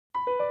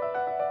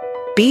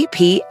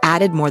BP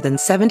added more than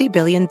 $70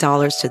 billion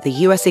to the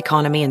U.S.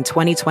 economy in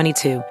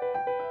 2022.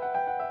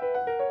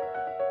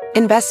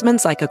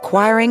 Investments like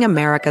acquiring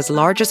America's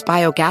largest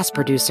biogas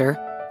producer,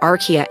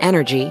 Archaea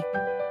Energy,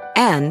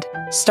 and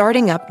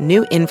starting up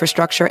new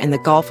infrastructure in the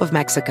Gulf of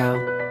Mexico.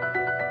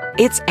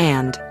 It's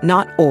and,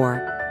 not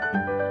or.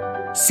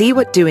 See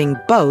what doing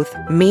both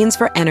means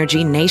for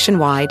energy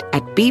nationwide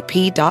at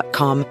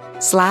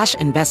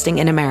bp.com/investing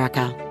in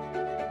America.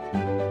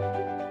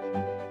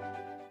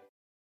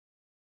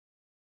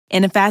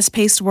 In a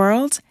fast-paced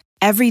world,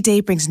 every day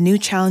brings new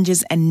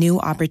challenges and new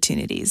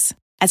opportunities.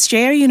 At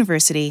Strayer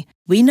University,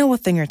 we know a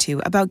thing or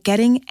two about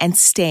getting and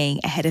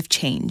staying ahead of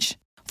change.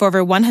 For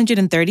over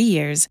 130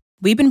 years,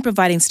 we've been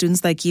providing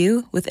students like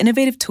you with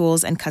innovative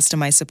tools and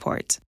customized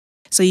support,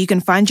 so you can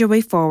find your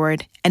way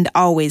forward and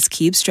always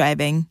keep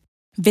striving.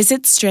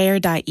 Visit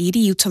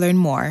strayer.edu to learn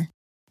more.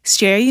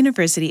 Strayer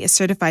University is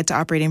certified to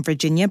operate in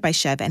Virginia by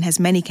Chev and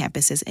has many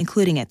campuses,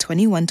 including at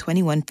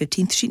 2121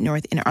 15th Street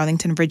North in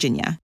Arlington,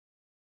 Virginia.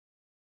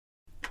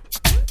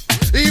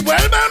 Y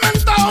vuelve el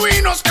mentado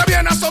Vinos que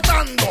viene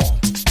azotando.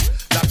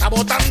 La está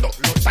botando,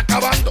 lo está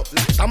acabando,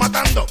 la está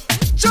matando.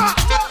 ¡Cha!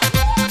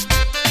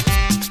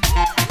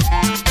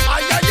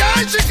 ¡Ay, ay,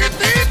 ay,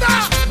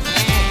 chiquitita!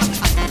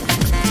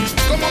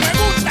 Como me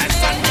gusta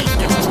esa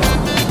niña.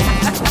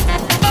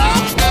 Oh,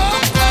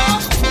 oh,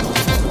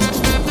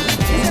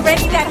 oh. Is it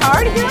raining that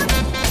hard here?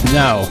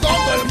 No.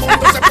 Todo el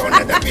mundo se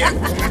pone de pie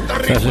con este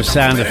ritmo. Those are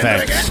sound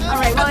effects. All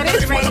right, well, it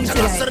is raining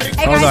today.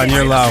 Hey, Hold guys, on,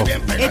 you're low.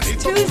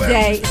 It's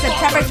Tuesday,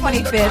 September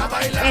 25th.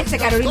 It's the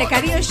Carolina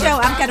Cadillo Show.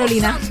 I'm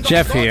Carolina.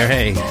 Jeff here,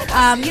 hey.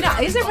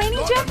 Is it raining,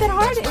 Jeff, that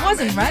hard? It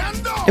wasn't, right?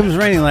 It was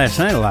raining last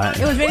night a lot.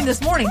 It was raining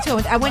this morning, too.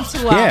 I went to...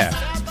 Yeah.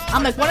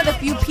 I'm like one of the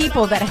few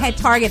people that had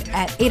Target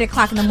at 8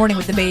 o'clock in the morning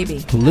with the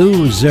baby.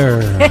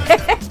 Loser.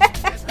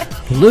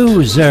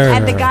 Loser.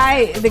 And the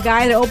guy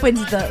that opens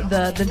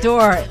the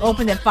door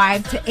opened at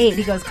 5 to 8.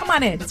 He goes, "Come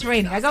on in. It's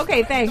raining." I go,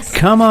 "Okay, thanks."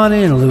 Come on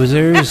in,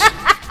 losers.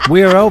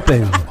 We're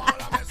open.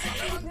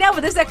 No,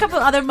 but there's a couple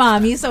of other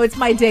mommies, so it's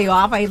my day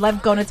off. I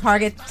love going to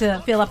Target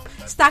to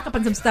stock up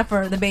on some stuff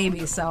for the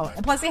baby. So,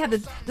 and plus they have the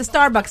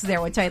Starbucks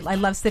there, which I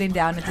love sitting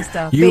down and just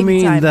You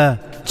mean time. the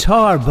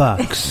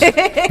Tarbucks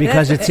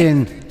because it's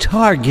in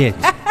Target.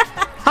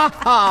 Ha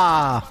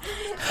ha.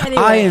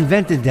 Anyway, I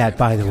invented that,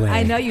 by the way.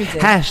 I know you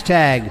did.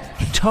 Hashtag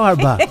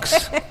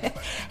Tarbucks.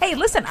 Hey,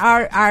 listen,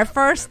 our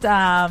first,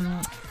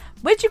 what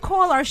did you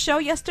call our show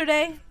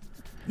yesterday?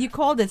 You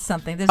called it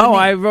something. There's a name.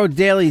 I wrote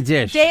Daily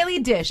Dish. Daily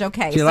Dish,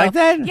 okay. Do you like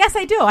that? Yes,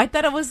 I do. I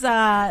thought it was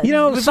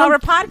Revolver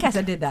Podcast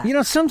that did that. You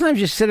know, sometimes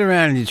you sit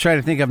around and you try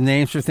to think of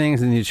names for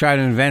things and you try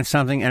to invent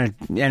something and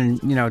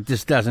it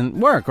just doesn't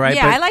work, right?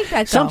 Yeah, but I like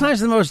that, though.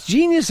 Sometimes the most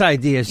genius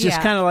ideas just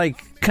kind of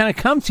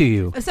come to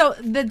you. So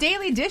the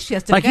Daily Dish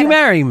yesterday, Like you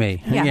marrying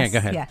me. Yes, yeah, go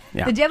ahead.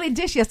 Yeah. The Daily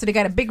Dish yesterday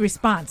got a big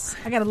response.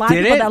 I got a lot of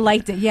Did people it? that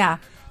liked it. Yeah,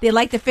 they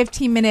liked the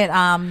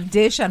 15-minute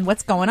dish on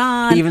what's going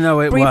on. Even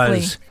though it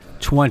was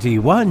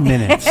 21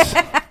 minutes.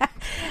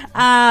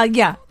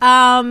 Yeah.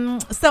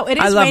 So it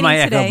is. I love raining my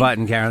today. echo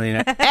button,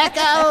 Carolina.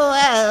 Echo.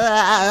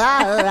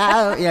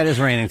 Yeah, it is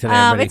raining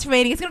today. It's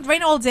raining. It's going to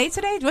rain all day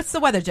today. What's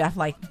the weather, Jeff?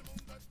 Like?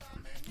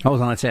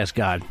 Hold on, let's ask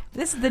God.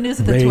 This is the news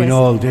of the Rain twist.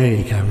 all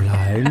day,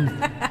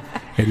 Caroline.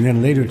 And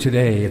then later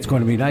today, it's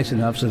going to be nice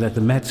enough so that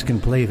the Mets can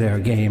play their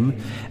game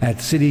at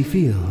Citi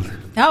Field.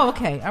 Oh,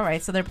 okay. All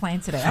right. So they're playing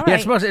today. All Yeah,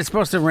 right. it's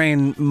supposed to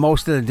rain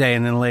most of the day,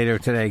 and then later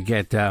today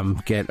get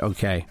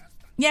okay.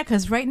 Yeah,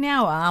 because right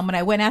now, when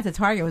I went out to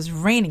Target, it was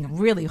raining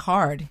really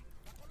hard.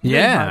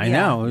 Yeah, hard, I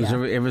know.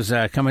 yeah. It was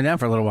coming down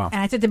for a little while.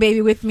 And I took the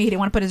baby with me. He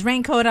didn't want to put his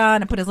raincoat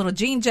on. I put his little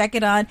jean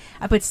jacket on.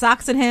 I put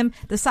socks on him.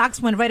 The socks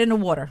went right in the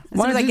water.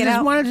 As soon as I get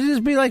out. Why don't you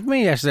just be like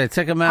me yesterday?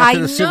 Took him out to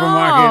the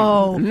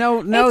supermarket. No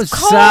it's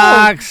cold.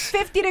 socks.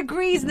 50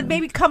 degrees, and the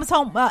baby comes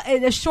home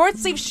in a short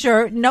sleeve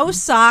shirt, no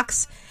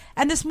socks.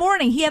 And this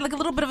morning, he had like a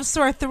little bit of a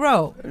sore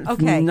throat.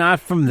 Okay.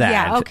 Not from that.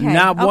 Yeah, okay.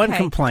 Not one okay.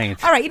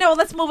 complaint. All right,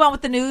 let's move on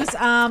with the news.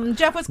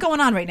 Jeff, what's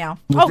going on right now?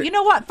 You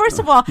know what? First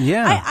of all,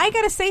 yeah. I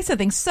got to say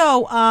something.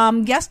 So,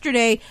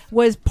 yesterday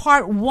was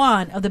part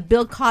 1 of the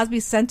Bill Cosby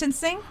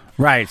sentencing.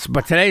 Right,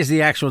 but today's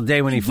the actual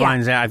day when he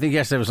finds out. I think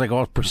yesterday was like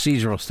all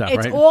procedural stuff,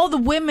 It's right? all the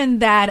women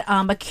that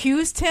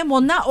accused him. Well,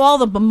 not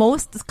all of them,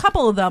 but a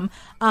couple of them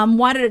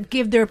wanted to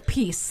give their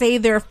piece, say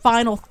their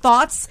final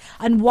thoughts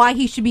on why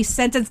he should be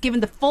sentenced,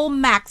 given the full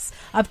max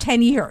of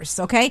 10 years,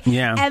 okay?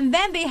 Yeah. And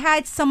then they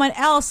had someone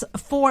else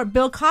for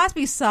Bill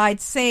Cosby's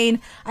side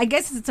saying, I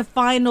guess it's a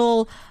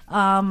final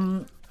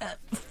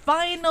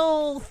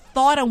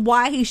thought on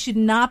why he should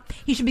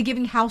be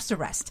giving house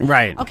arrest.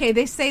 Right. Okay,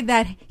 they say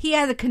that he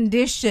has a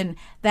condition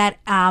that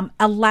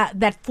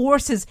that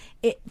forces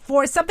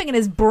something in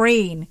his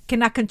brain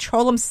cannot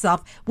control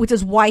himself, which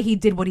is why he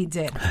did what he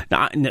did.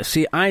 No,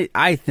 see,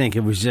 I think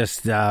it was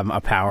just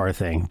a power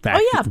thing back,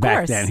 of back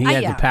course. then. He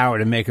had the power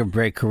to make or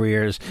break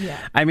careers. Yeah.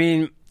 I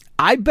mean,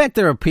 I bet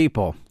there are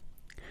people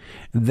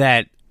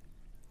that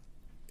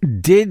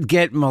did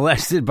get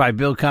molested by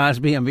Bill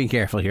Cosby. I'm being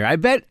careful here. I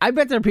bet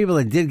there are people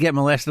that did get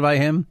molested by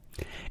him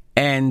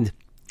and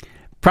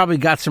probably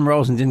got some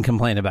roles and didn't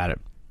complain about it.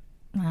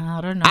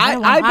 I don't know.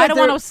 I don't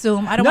want to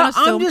assume. I don't want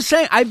to assume. I'm just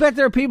saying. I bet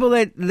there are people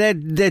that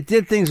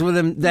did things with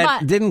him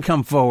that didn't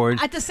come forward.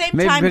 At the same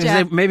time,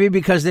 Jeff, maybe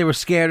because they were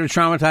scared or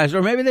traumatized,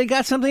 or maybe they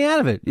got something out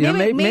of it.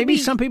 Maybe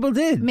some people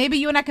did. Maybe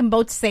you and I can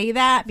both say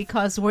that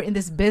because we're in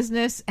this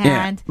business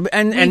and we've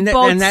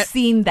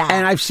seen that,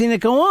 and I've seen it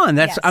go on.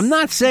 Yes. I'm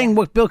not saying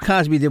what Bill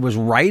Cosby did was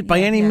right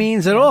by any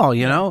means at all.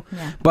 You know,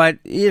 but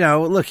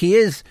look, he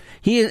is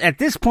at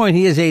this point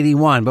he is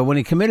 81. But when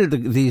he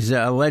committed these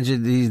alleged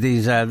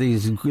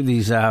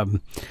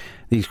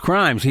these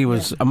crimes, he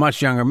was a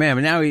much younger man.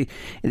 But now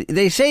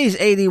they say he's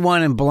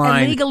 81 and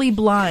blind, legally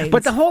blind.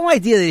 But the whole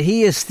idea that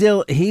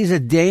he's a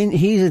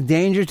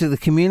danger to the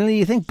community.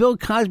 You think Bill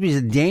Cosby's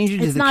a danger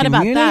to the community? It's not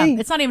about that.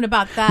 It's not even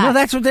about that. No,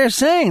 that's what they're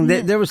saying.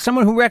 There was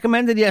someone who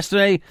recommended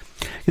yesterday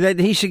that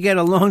he should get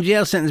a long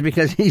jail sentence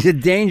because he's a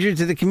danger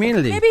to the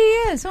community. Maybe he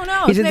is. Who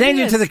knows? He's a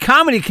danger to the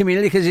comedy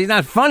community because he's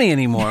not funny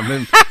anymore.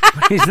 But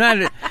he's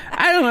not.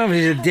 I don't know if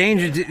he's a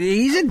danger to.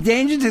 He's a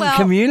danger to the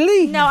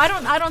community. No,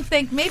 I don't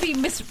think. Maybe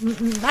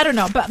I don't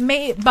know, but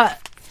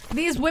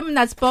these women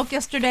that spoke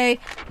yesterday,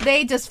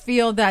 they just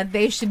feel that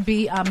they should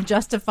be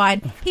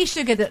justified. He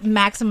should get the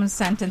maximum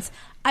sentence.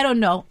 I don't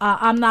know.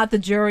 I'm not the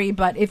jury,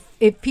 but if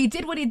he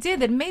did what he did,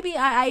 then maybe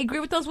I agree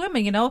with those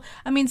women. You know,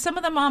 I mean, some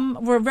of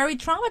them were very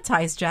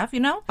traumatized, Jeff. You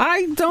know,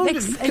 I don't.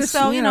 And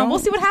so we'll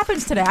see what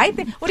happens today.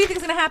 What do you think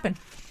is going to happen?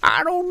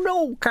 I don't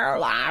know,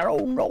 Carla. I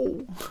don't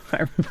know.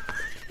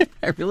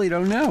 I really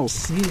don't know.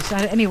 Jeez.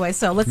 Anyway,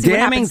 so let's see what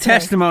happens Damning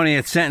testimony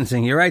at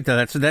sentencing. You're right, though.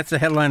 That's the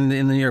headline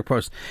in the New York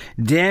Post.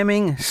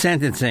 Damning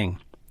sentencing.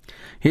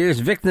 Here's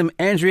victim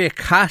Andrea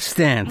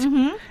Costant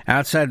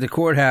outside the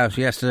courthouse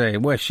yesterday.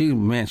 Boy, she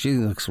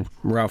looks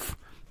rough.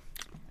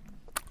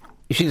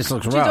 She just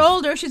looks rough.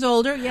 She's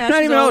older. Yeah, not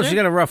she's even older. old. She's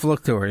got a rough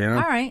look to her, you know?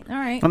 All right.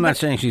 I'm not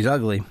saying she's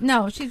ugly.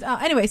 No, she's...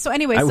 Anyway,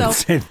 I would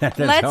say that.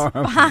 Let's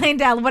horrible.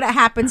 find out what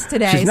happens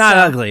today. She's not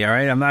ugly, all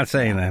right? I'm not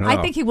saying that. I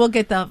think he will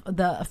get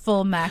the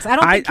full max. I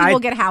don't think he will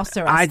get house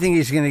arrest. I think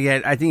he's going to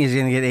get 8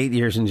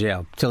 years in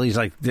jail till he's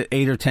like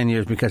 8 or 10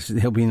 years because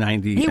he'll be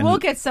 90. He will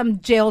get some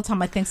jail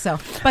time, I think so.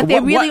 But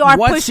they really are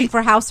pushing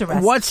for house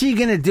arrest. What's he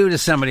going to do to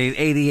somebody at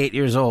 88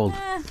 years old?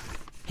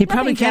 He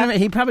probably can't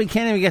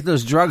even get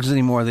those drugs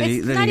anymore.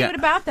 It's not even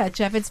about that,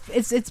 Jeff.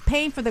 It's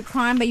paying for the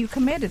crime that you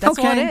committed. That's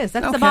all it is.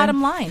 That's the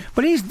bottom line.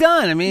 But he's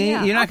done. I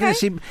mean, you're not going to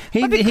see.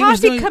 But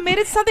because he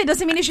committed something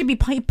doesn't mean he should be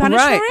punished for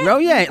it. Oh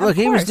yeah. Look,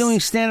 he was doing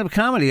stand-up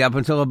comedy up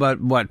until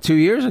about 2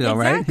 years ago,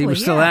 right? He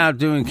was still out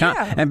doing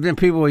and then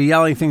people were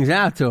yelling things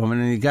out to him, and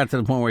then he got to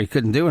the point where he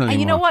couldn't do it anymore.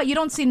 And you know what? You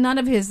don't see none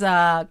of his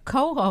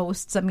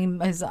co-hosts. I mean,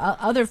 his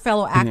other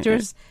fellow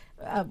actors.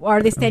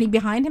 Are they standing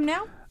behind him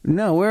now?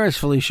 No, where is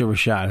Felicia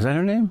Rashad? Is that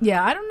her name?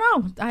 Yeah, I don't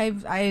know.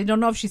 I don't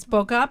know if she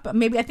spoke up.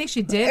 Maybe I think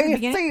she did.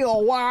 Hey,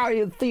 Theo, why are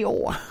you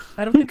Theo?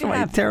 I don't think I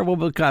have. Terrible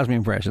Bill Cosby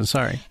impression.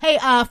 Sorry. Hey,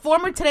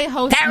 former Today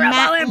host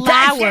Matt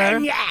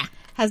Lauer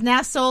has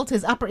now sold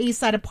his Upper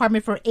East Side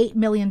apartment for $8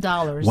 million.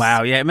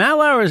 Wow. Yeah, Matt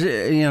Lauer is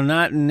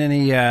not in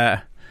any. He's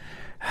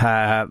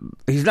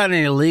not in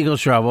any legal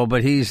trouble,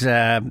 but he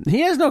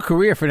has no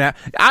career for now.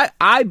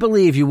 I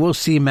believe you will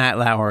see Matt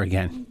Lauer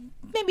again.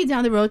 Maybe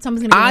down the road,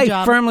 someone's going to get a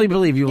job. I firmly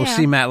believe you will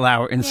see Matt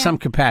Lauer in some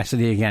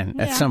capacity again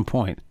at some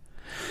point.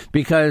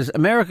 Because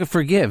America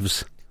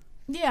forgives.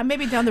 Yeah,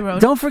 maybe down the road.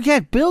 Don't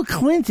forget, Bill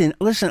Clinton.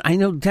 Listen, I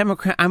know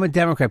I'm a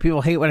Democrat.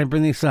 People hate when I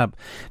bring this up.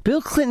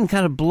 Bill Clinton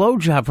got a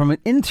blowjob from an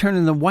intern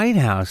in the White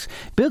House.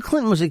 Bill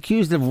Clinton was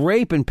accused of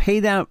rape and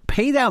paid out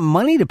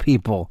money to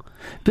people.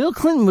 Bill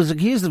Clinton was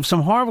accused of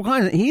some horrible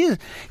crimes.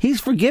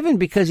 He's forgiven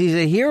because he's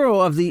a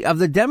hero of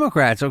the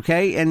Democrats.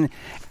 Okay, and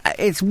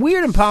it's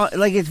weird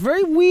it's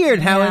very weird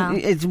how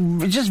it's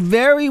just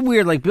very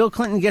weird. Like Bill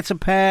Clinton gets a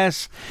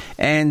pass,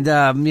 and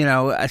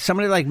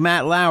somebody like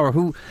Matt Lauer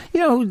who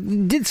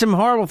did some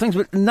horrible things,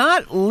 but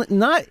Matt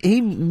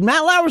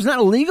Lauer's not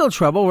in legal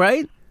trouble,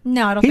 right?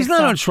 No, I don't. He's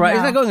not on trial.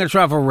 He's not going to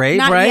trial for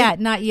rape, right?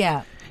 Not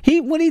yet.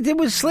 What he did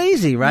was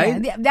sleazy,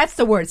 right? Yeah, that's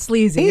the word,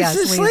 sleazy.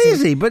 He's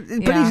sleazy, but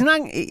he's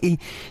not.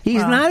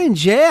 He's not in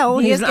jail.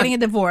 He's getting a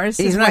divorce.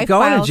 He's not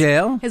going to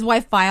jail. His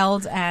wife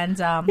filed, and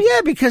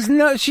because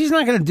she's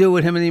not going to do it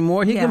with him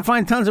anymore. He can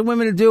find tons of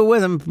women to do it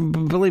with him.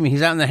 Believe me,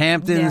 he's out in the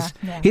Hamptons.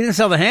 He didn't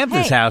sell the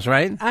Hamptons house,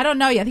 right? I don't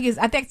know yet.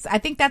 I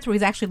think that's where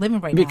he's actually living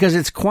right now. Because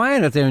it's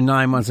quiet out there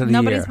 9 months of the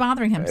year. Nobody's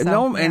bothering him.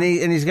 And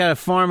he's got a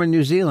farm in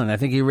New Zealand. I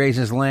think he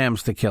raises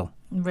lambs to kill.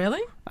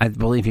 Really? I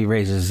believe he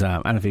raises. I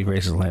don't know if he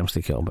raises lambs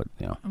to kill, but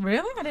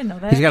Really, I didn't know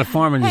that. He's got a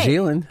farm in New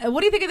Zealand.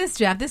 What do you think of this,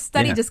 Jeff? This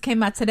study just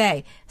came out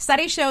today.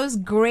 Study shows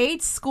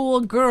grade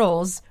school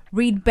girls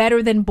read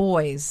better than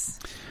boys.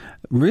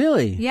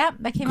 Really? Yep,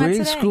 that came out today.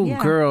 Grade school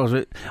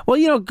girls.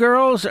 Well,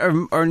 girls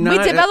are not.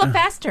 We develop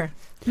faster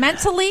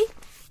mentally.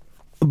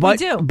 But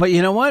we do. But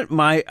you know what?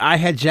 I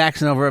had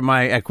Jackson over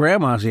at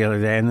Grandma's the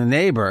other day, and the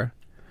neighbor.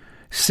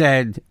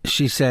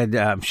 She said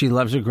she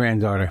loves her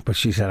granddaughter, but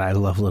she said I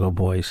love little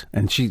boys,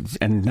 and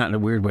not in a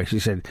weird way. She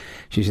said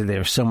they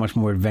are so much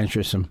more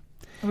adventuresome.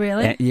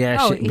 Really? Yeah,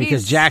 Oh, because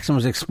he's- Jackson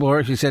was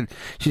exploring. She said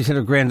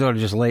her granddaughter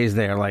just lays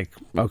there like,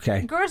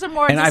 okay. Girls are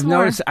more. And just I've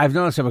more-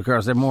 noticed about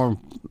girls, they're more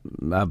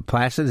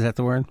placid. Is that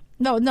the word?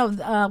 No.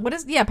 What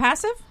is? Yeah,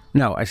 passive.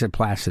 No, I said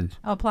placid.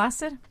 Oh,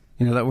 placid.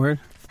 You know that word?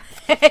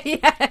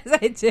 Yes,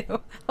 I do.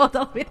 Hold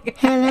on.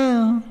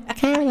 Hello,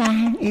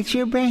 Caroline. It's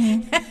your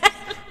brain.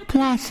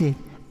 Placid,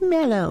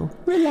 mellow,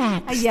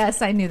 relaxed.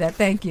 Yes, I knew that.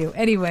 Thank you.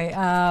 Anyway,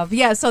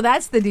 yeah. So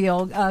that's the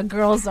deal.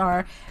 Girls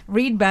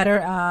read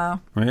better.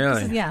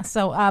 Really? Yeah.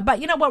 So, but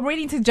you know what? We're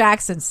reading to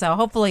Jackson, so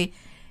hopefully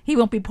he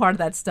won't be part of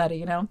that study.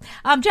 You know,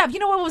 Jeff. You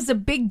know what was the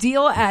big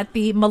deal at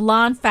the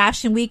Milan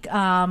Fashion Week?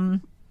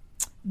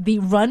 The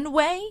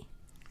runway.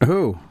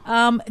 Who?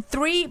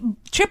 3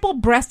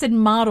 triple-breasted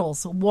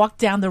models walked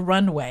down the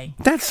runway.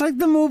 That's like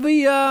the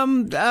movie, the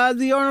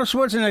Arnold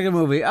Schwarzenegger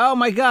movie. Oh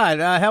my God!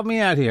 Help me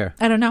out here.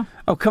 I don't know.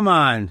 Oh, come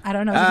on. I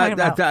don't know what you're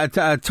talking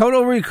about.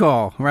 Total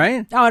Recall,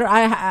 right? Oh,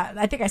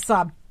 I think I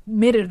saw a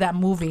minute of that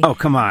movie. Oh,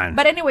 come on.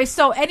 But anyway,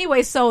 so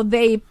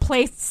they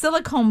placed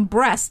silicone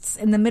breasts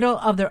in the middle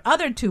of their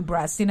other 2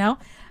 breasts, you know,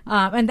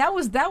 and that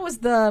was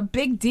the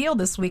big deal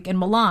this week in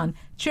Milan.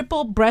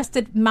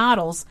 Triple-breasted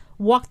models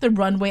walked the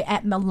runway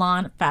at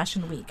Milan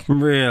Fashion Week.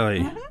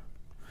 Really?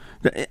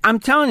 I'm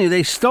telling you,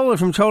 they stole it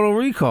from Total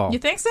Recall. You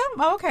think so?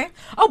 Oh, okay.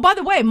 Oh, by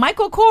the way,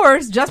 Michael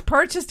Kors just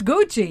purchased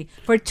Gucci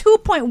for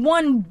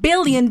 $2.1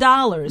 billion.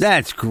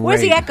 That's great.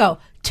 Where's the echo?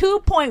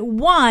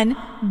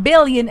 $2.1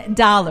 billion.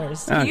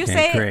 Can you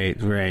say it?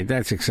 Great.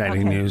 That's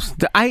exciting Okay. news.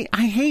 I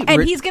hate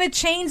And he's going to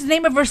change the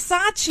name of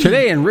Versace.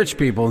 today in rich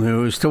people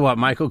news to what?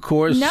 Michael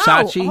Kors, No,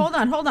 Saatchi? hold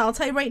on. I'll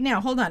tell you right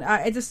now. Hold on.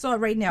 I just saw it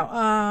right now.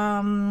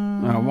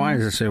 Why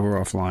does it say we're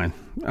offline?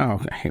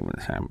 Oh, I hate when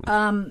this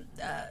happens.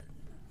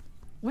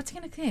 What's he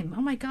going to claim?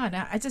 Oh my God!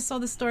 I just saw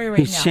the story right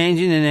He's now.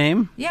 changing the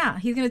name. Yeah,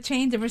 he's going to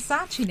change the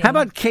Versace name. How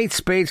about Kate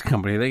Spade's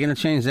company? Are they going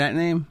to change that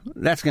name?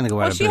 That's going to go out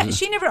Well, of business.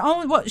 she never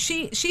owned. Well,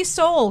 she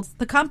sold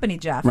the company,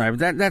 Jeff. Right,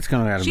 but that's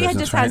going out of She business,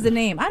 just right? has the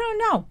name. I don't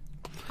know.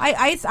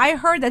 I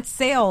heard that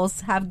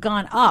sales have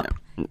gone up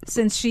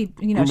since she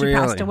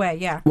passed away.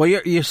 Yeah. Well,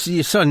 you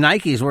saw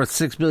Nike's worth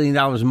 $6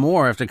 billion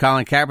more after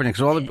Colin Kaepernick.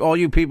 So all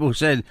you people who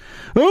said,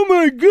 "Oh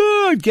my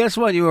God," guess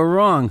what? You were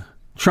wrong.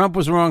 Trump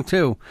was wrong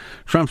too.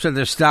 Trump said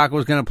their stock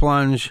was going to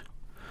plunge.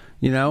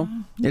 You know,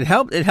 it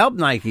helped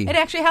Nike. It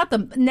actually helped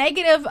them.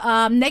 Negative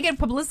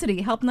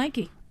publicity helped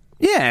Nike.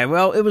 Yeah,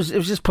 well, it was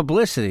just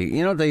publicity.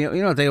 You know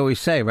what they always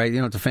say, right? You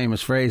know what the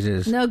famous phrase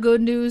is? No good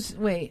news.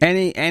 Wait.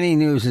 Any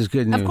news is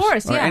good news. Of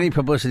course, Or yeah. any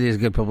publicity is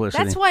good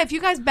publicity. That's why if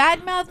you guys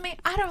badmouth me,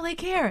 I don't really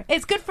care.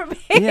 It's good for me.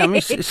 Yeah, I mean,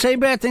 say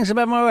bad things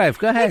about my wife.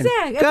 Go ahead.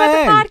 Exactly. Go About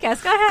the ahead.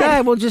 podcast. Go ahead. Go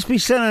ahead. We'll just be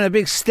sending a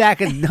big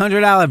stack of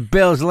 $100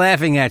 bills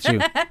laughing at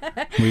you.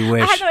 We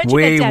wish. I have no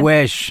internet down.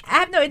 Wish. I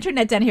have no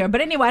internet down here,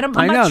 but anyway, I'm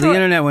I know not sure. the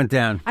internet went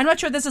down. I'm not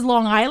sure this is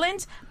Long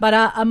Island, but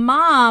a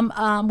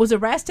mom was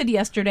arrested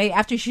yesterday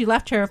after she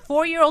left her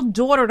 4-year-old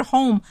daughter at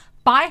home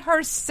by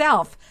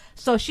herself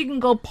so she can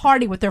go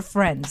party with her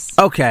friends.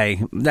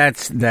 Okay,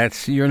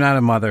 that's you're not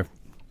a mother.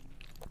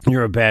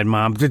 You're a bad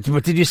mom.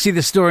 But did you see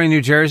the story in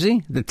New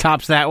Jersey that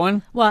tops that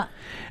one? What?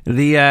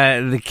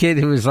 The kid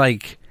who was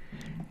like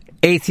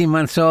 18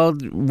 months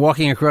old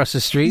walking across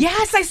the street.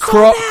 Yes, I saw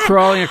that.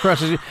 Crawling across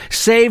the street.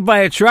 Saved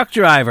by a truck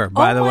driver,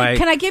 by the way.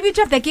 Can I give you,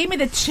 Jeff? That gave me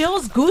the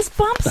chills,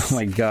 goosebumps. Oh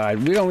my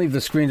God! We don't leave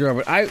the screen door,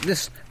 but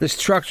this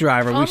truck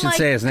driver. Oh we should my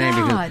say his name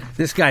God. because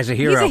this guy's a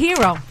hero. He's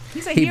a hero.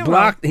 He's a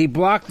hero. He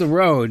blocked the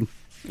road.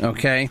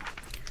 Okay,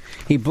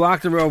 he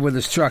blocked the road with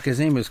his truck. His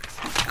name was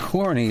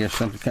Corny or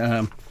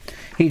something.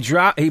 He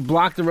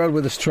blocked the road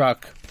with his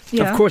truck.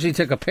 Yeah. Of course, he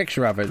took a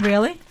picture of it.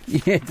 Really?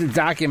 Yeah, to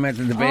document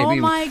that the baby. Oh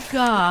my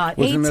God!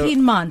 was in the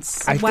 18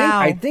 months. Wow.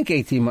 I think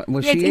 18 months.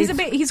 Was Yeah, she?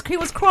 he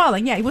was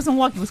crawling. Yeah, he wasn't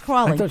walking. He was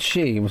crawling. I thought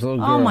she was a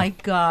little girl. Oh my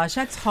gosh,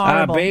 that's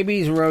horrible.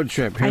 Baby's road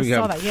trip. Here I we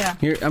go. saw that, yeah.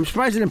 Here, I'm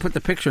surprised they didn't put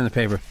the picture in the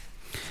paper.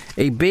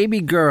 A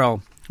baby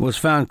girl was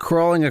found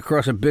crawling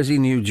across a busy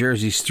New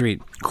Jersey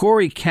street.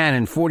 Corey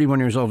Cannon, 41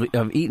 years old,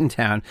 of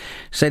Eatontown,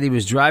 said he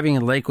was driving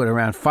in Lakewood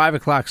around 5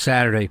 o'clock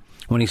Saturday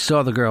when he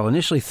saw the girl.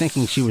 Initially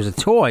thinking she was a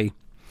toy,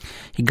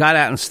 he got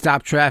out and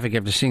stopped traffic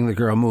after seeing the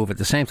girl move. At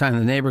the same time,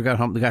 the neighbor got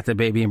home, got the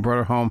baby, and brought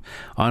her home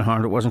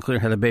unharmed. It wasn't clear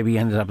how the baby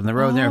ended up in the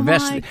road. Oh,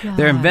 my God.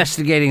 They're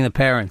investigating the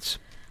parents.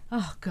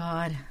 Oh,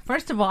 God.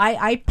 First of all,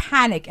 I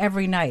panic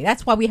every night.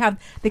 That's why we have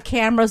the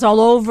cameras all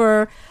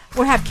over.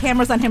 We have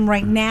cameras on him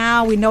right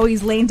now. We know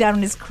he's laying down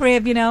in his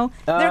crib, you know.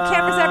 There are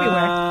cameras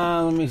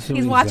everywhere. Let me see.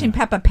 He's watching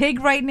Peppa Pig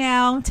right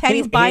now.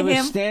 Teddy's by he was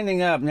him.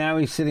 standing up. Now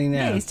he's sitting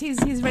down. Yeah,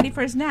 he's ready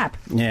for his nap.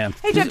 Yeah.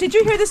 Hey, Jeff, did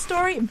you hear the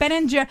story? Ben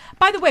and Jerry.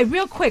 By the way,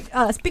 real quick,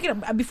 speaking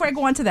of, before I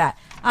go on to that,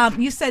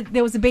 you said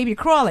there was a baby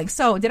crawling.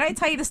 So did I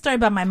tell you the story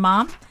about my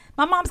mom?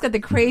 My mom's got the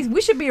crazy.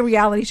 We should be a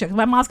reality show because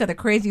my mom's got the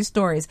craziest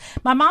stories.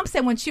 My mom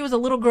said when she was a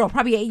little girl,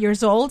 probably 8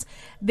 years old,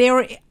 they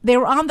were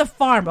on the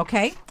farm.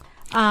 Okay,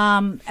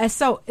 and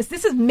so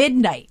this is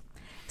midnight.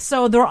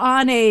 So they're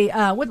on a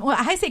how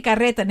do you say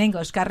carreta in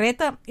English?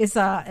 Carreta is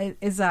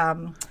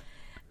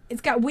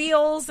It's got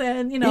wheels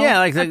and, Yeah,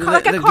 like the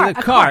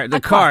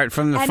cart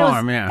from the And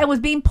farm, It was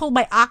being pulled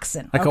by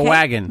oxen. Like a okay?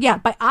 wagon. Yeah,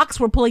 by ox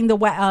were pulling the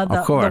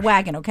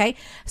wagon, okay?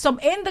 So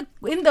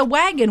in the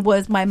wagon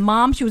was my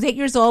mom, she was 8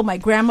 years old, my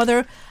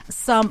grandmother,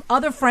 some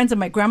other friends of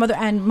my grandmother,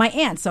 and my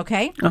aunts,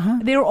 okay?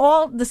 They were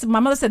all, my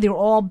mother said they were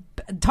all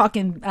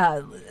talking,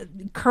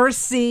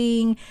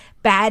 cursing,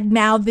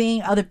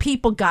 bad-mouthing, other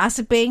people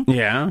gossiping.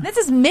 Yeah. This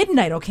is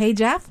midnight, okay,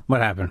 Jeff?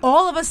 What happened?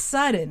 All of a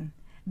sudden,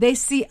 they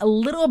see a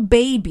little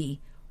baby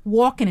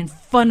walking in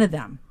front of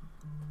them.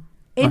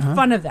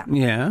 Front of them.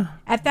 Yeah.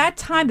 At that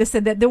time, they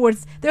said that there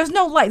was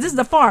no lights. This is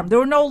the farm. There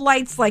were no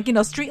lights, like,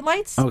 street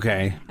lights.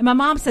 Okay. And my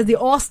mom said they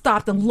all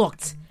stopped and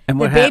looked. And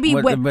what did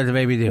the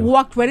baby do?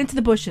 Walked right into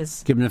the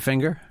bushes. Give him the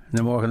finger and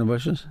then walk in the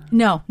bushes?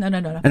 No. And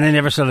they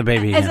never saw the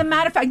baby As again. a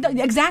matter of fact, no,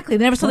 exactly.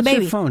 They never saw the baby.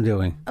 What's your phone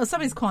doing? Oh,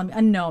 somebody's calling me.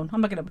 Unknown. I'm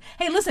not going to.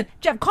 Hey, listen,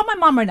 Jeff, call my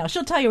mom right now.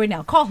 She'll tell you right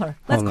now. Call her.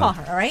 Let's call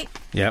her, all right?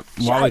 Yep.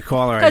 While we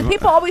call her. Because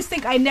people always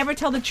think I never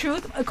tell the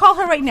truth. Call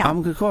her right now.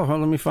 I'm going to call her.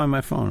 Let me find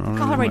my phone.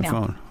 Call her right now.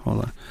 Phone. Hold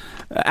on.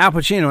 Al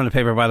Pacino in the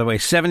paper, by the way.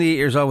 78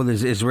 years old with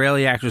his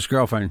Israeli actress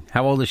girlfriend.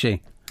 How old is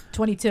she?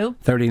 22?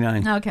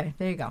 39. Okay,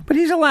 there you go. But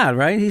he's allowed,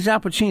 right? He's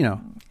Al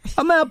Pacino.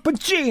 I'm Al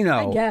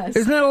Pacino. I guess.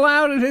 Isn't that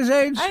allowed at his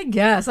age? I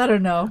guess. I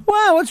don't know.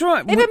 Wow, what's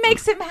wrong? If it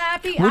makes him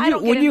happy, I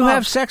don't get Would you involved.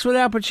 have sex with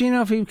Al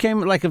Pacino if he came,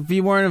 like if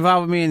you weren't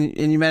involved with me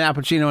and you met Al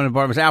Pacino in a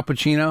bar? It was Al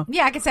Pacino?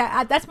 Yeah, I could say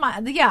that's my.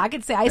 Yeah, I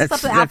could say I slept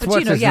with Al That's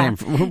what's Pacino. his Yeah.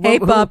 name? Hey,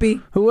 puppy.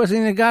 Who was he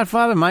in The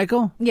Godfather?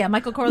 Michael? Yeah,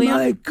 Michael Corleone.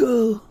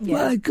 Michael.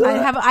 Yeah. Michael.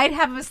 I'd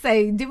have him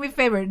say, "Do me a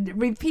favor,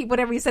 repeat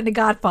whatever you said to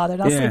Godfather,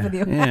 and I'll sleep with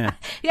you." Yeah.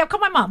 Yeah,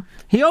 call my mom.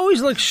 He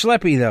always looks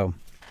schleppy, though.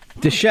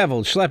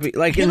 Disheveled, schleppy.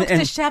 Like He looks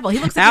disheveled. He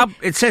looks like Al,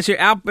 it says here,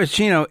 Al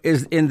Pacino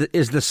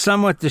is the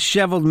somewhat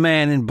disheveled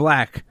man in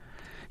black.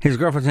 His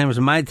girlfriend's name is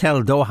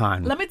Maitel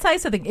Dohan. Let me tell you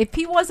something. If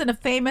he wasn't a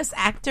famous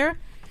actor,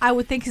 I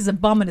would think he's a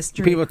bum in the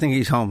street. People think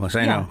he's homeless.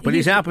 I know, but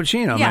he's Al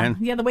Pacino, man.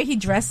 Yeah, the way he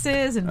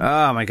dresses and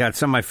Oh my God!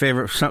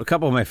 A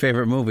couple of my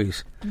favorite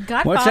movies.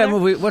 Godfather.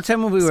 What's that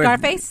movie?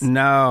 Scarface?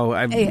 No,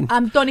 Hey,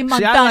 I'm Tony See,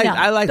 Montana.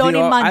 I like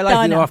Tony the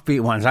Montana. offbeat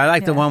ones. I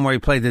like the Yeah. one where he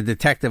played the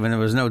detective and there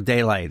was no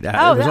daylight. It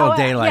was all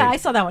daylight. Yeah, I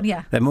saw that one.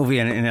 Yeah, That movie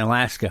in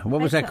Alaska. What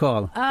was that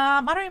called?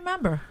 I don't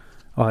remember.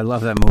 Oh, I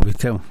love that movie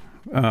too.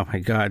 Oh my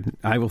God!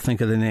 I will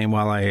think of the name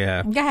while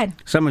I. Go ahead.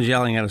 Someone's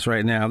yelling at us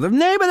right now. The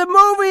name of the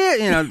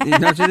movie.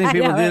 Don't you think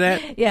people Yeah, do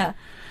that? Yeah.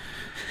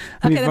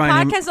 Let me Okay, the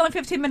find podcast is only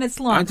 15 minutes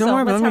long. Don't so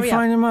worry, but let's let hurry me up.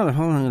 find your mother.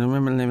 Hold on, I'm gonna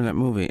remember the name of that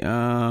movie.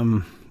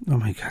 Oh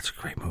my God, it's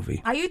a great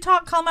movie. Are you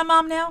calling my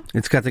mom now?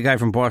 It's got the guy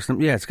from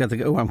Boston. Yeah, it's got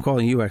the. Oh, I'm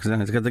calling you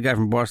accidentally. It's got the guy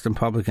from Boston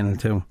Public in it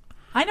too.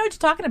 I know what you're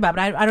talking about,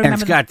 but I don't And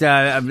remember. it's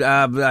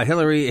got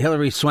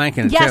Hillary Swank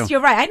in it Yes, too.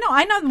 you're right.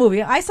 I know the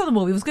movie. I saw the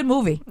movie. It was a good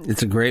movie.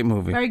 It's a great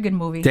movie. Very good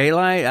movie.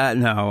 Daylight?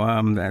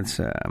 No, that's.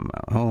 Hold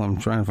on, I'm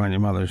trying to find your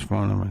mother's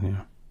phone number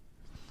here.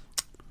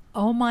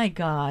 Oh my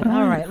God!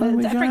 All right,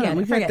 we got forget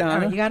it. it. All Donna.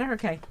 right, you got her.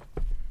 Okay.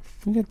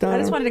 We got Donna. I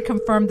just wanted to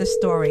confirm the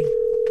story.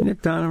 We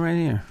got Donna right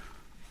here.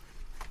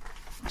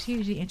 She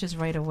usually answers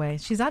right away.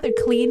 She's either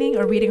cleaning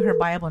or reading her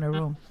Bible in her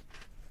room.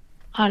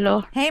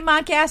 Aló. Hey,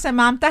 ma, ¿qué hace,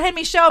 ma? Estás en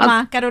mi show,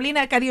 ma.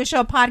 Carolina Cadillo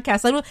Show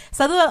Podcast.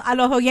 Saludos a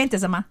los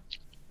oyentes, ma.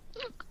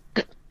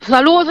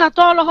 Saludos a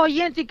todos los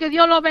oyentes y que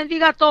Dios los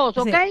bendiga a todos,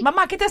 ¿ok? Sí.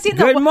 Mamá, ¿qué estás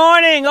haciendo? Good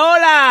morning,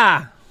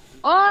 hola.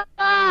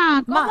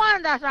 Hola, ¿cómo Ma.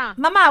 andas?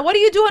 Mamá, what are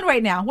you doing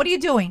right now? What are you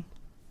doing?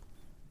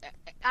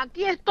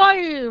 Aquí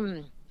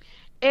estoy,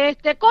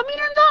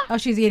 comiendo. Oh,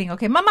 she's eating.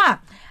 Okay.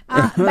 Mamá,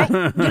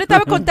 yo le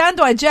estaba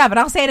contando a Jeff, but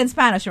I'll say it in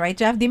Spanish, right,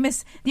 Jeff? Dime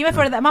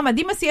verdad. Mamá,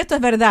 dime si esto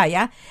es verdad,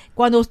 ¿ya?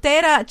 Cuando usted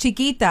era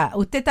chiquita,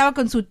 usted estaba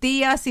con su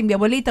tía, sin mi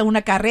abuelita, en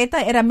una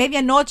carreta, era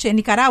medianoche en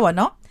Nicaragua,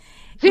 ¿no?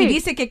 Sí. Y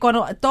dice que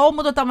cuando todo el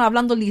mundo estaba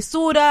hablando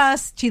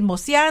lisuras,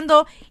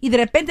 chismoseando, y de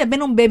repente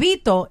ven un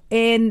bebito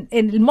en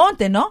el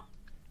monte, ¿no?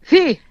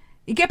 Sí.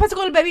 ¿Y qué pasó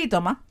con el bebito,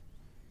 ma?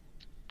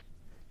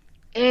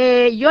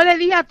 Yo le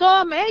dije a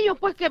todos ellos,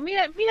 pues, que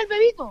mira el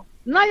bebito.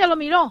 Nadie lo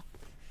miró.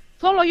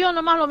 Solo yo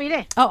nomás lo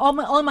miré. Oh,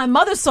 only my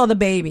mother saw the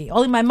baby.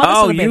 Only my mother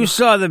saw Oh, the baby. you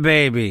saw the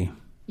baby.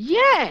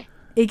 Yeah.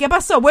 ¿Y qué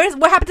pasó? What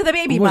happened to the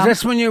baby, Was Mom?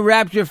 this when you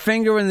wrapped your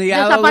finger in the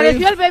aloe Desapareció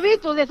leaf? el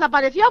bebito,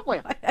 desapareció,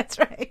 pues. That's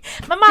right.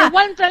 Se Mamá,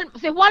 fue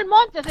al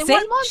monte, ¿sí?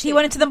 She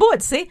went into the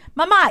woods, ¿sí?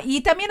 Mamá,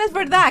 y también es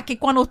verdad que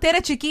cuando usted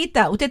era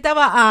chiquita, usted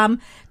estaba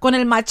con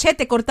el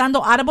machete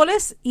cortando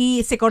árboles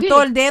y se cortó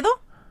Sí. el dedo.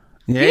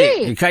 Yeah,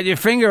 Sí. you cut your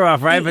finger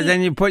off, right? But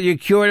then you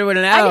cured it with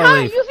an aloe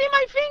Ajá, leaf. you see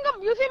my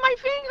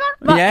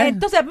finger? Yeah.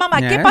 Entonces, mamá,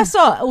 ¿qué Yeah.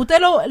 pasó? Usted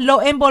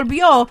lo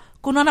envolvió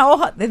con una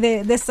hoja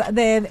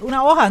de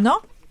una hoja,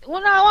 ¿no?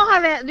 Una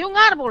hoja de un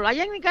árbol.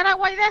 Allá en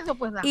Nicaragua hay de eso,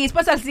 pues. Y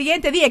después al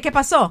siguiente día, ¿qué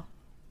pasó?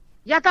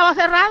 Ya estaba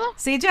cerrado.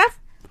 See, Jeff?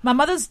 My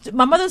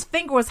mother's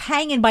finger was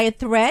hanging by a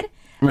thread.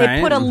 They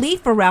Right. put a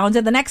leaf around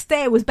it. The next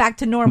day, it was back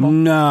to normal.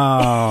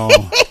 No.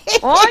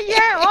 Oye.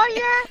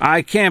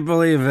 I can't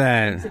believe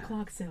that.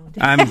 Clock sound.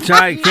 I'm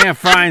trying, can't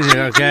find it,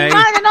 okay? Mi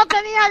madre no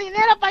tenía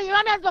dinero para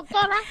llevarme al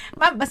doctor.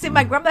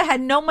 My grandmother had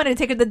no money to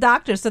take her to the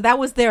doctor, so that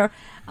was their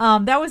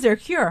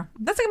cure.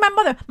 That's like my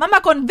mother. Mama,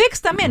 con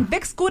Vicks también.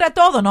 Vicks cura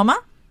todo, ¿no, ma?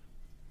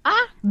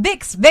 Ah,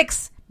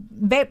 Vicks.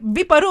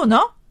 Viparu,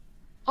 ¿no?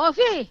 Oh,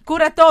 sí.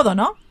 Cura todo,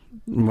 ¿no?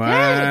 Wow.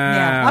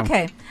 Yeah.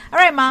 Okay. All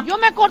right, Mom. Yo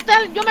me corté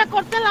el dedo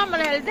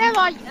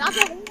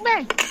hace un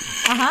mes.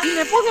 Ajá. Y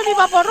me puse mi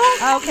vaporú.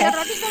 Okay. Y al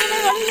ratito no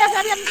me dolía,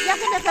 ya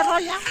se me cerró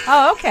ya.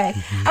 Oh, okay.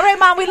 All right,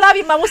 Mom. We love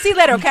you, Mom. We'll see you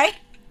later, okay?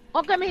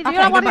 Ok, mi Okay, yo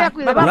la voy a goodbye.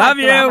 cuidar. Bye-bye. Love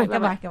you.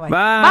 Goodbye. Goodbye.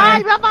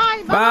 Bye.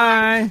 Bye.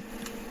 Bye.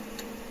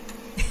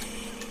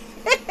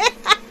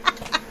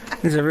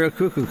 There's a real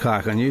cuckoo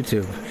clock on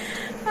YouTube.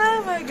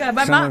 Oh my God!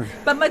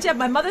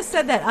 My mother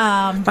said that.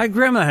 My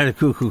grandma had a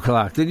cuckoo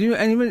clock. Did you?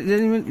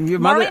 Anyone? Your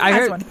mother? Marlene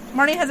has one.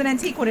 Marlene has an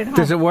antique one at home.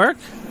 Does it work?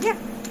 Yeah.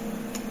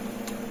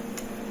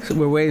 So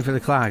we're waiting for the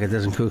clock. It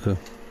doesn't cuckoo.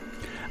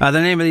 The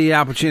name of the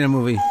Al Pacino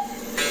movie.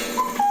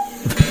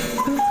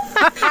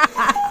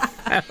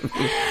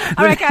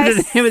 All right, guys.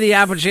 The name of the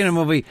Al Pacino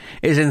movie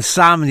is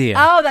Insomnia.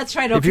 Oh, that's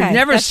right. Okay. If you've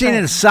never seen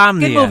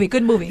Insomnia,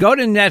 good movie. Go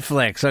to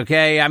Netflix.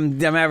 Okay,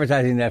 I'm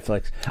advertising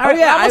Netflix. All right,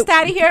 we're almost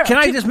out of here. Can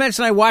I just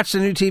mention I watched a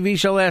new TV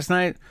show last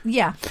night?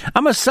 Yeah.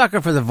 I'm a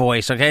sucker for The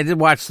Voice, okay? I did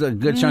watch a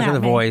good chunk of The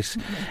me. Voice.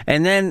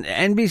 And then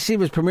NBC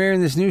was premiering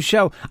this new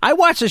show. I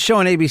watched a show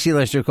on ABC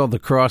last year called The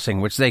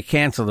Crossing, which they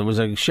canceled. It was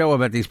a show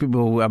about these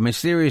people who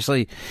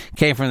mysteriously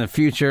came from the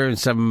future.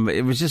 And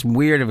it was just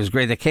weird. It was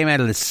great. They came out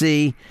of the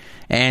sea,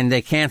 and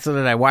they canceled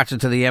it. I watched it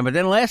to the end. But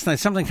then last night,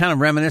 something kind of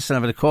reminiscent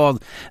of it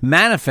called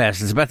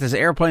Manifest. It's about this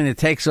airplane that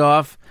takes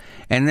off,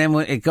 and then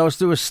when it goes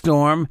through a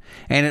storm,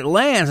 and it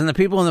lands, and the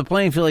people on the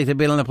plane feel like they've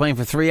been on the plane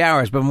for 3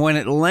 hours. But when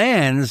it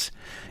lands,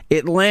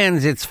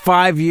 it's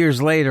 5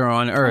 years later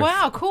on Earth.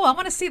 Wow, cool. I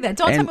want to see that.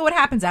 Don't tell me what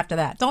happens after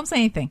that. Don't say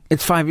anything.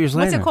 It's 5 years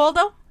later. What's it called,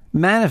 though?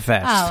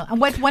 Manifest. Oh,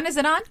 and when is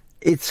it on?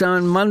 It's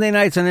on Monday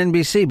nights on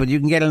NBC, but you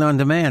can get it on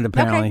demand,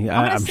 apparently. Okay,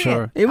 I wanna I'm see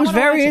sure. it. It was I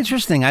wanna very watch it.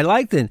 interesting. I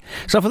liked it.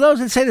 So for those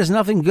that say there's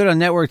nothing good on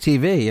network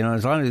TV,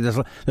 there's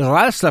a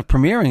lot of stuff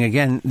premiering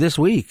again this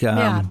week.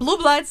 Yeah, Blue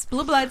Bloods.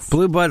 Blue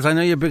Bloods. I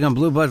know you're big on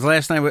Blue Bloods.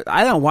 Last night,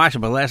 I don't watch it,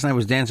 but last night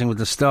was Dancing with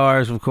the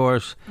Stars, of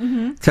course.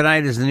 Mm-hmm.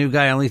 Tonight is the new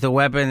guy on Lethal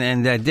Weapon,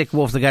 and Dick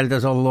Wolf, the guy that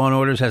does all the Law and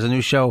Orders, has a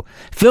new show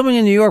filming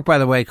in New York, by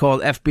the way,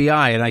 called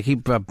FBI. And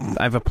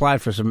I've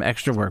applied for some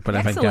extra work, but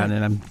I haven't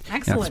gotten it.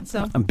 Excellent.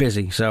 I'm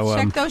busy. So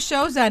check those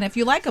shows out. If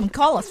you like them,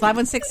 call us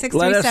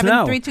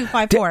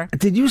 516-637-3254.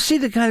 Did you see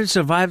the guy that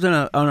survived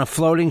on a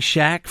floating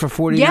shack for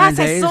 49 yes,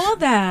 days? I saw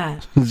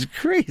that. It's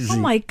crazy. Oh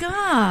my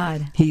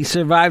God. He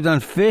survived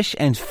on fish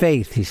and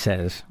faith, he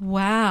says.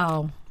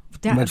 Wow.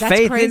 But that's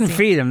faith crazy. didn't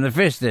feed him. The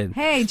fish did.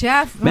 Hey,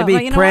 Jeff.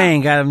 Maybe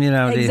praying got him,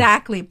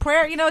 Exactly.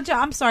 Prayer, Jeff,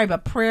 I'm sorry,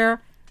 but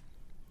prayer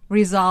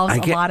resolves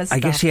a lot of stuff. I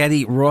guess he had to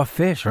eat raw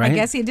fish, right? I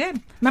guess he did.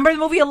 Remember the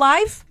movie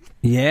Alive?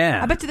 Yeah.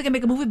 I bet you they can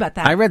make a movie about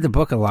that. I read the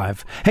book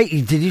Alive.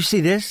 Hey, did you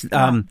see this?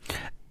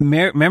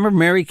 Remember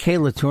Mary Kay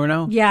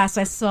Letourneau? Yes,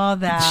 I saw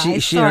that.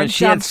 She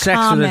had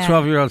sex with a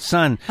 12-year-old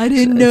son. I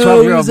didn't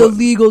know it was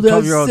illegal to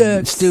have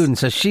sex. Student.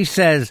 So she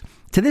says,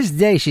 to this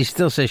day, she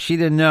still says she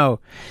didn't know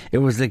it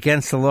was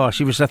against the law.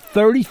 She was a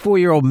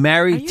 34-year-old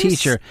married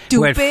teacher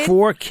who had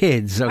 4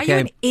 kids. Okay? Are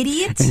you an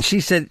idiot? And she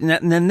said,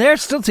 and they're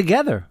still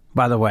together,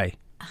 by the way.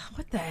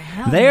 What the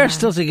hell? They are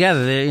still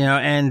together,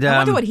 and I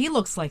wonder what he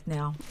looks like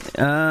now.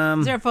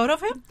 Is there a photo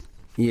of him?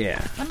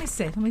 Yeah. Let me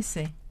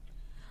see.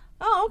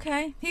 Oh,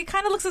 okay. He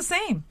kind of looks the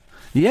same.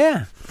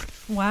 Yeah.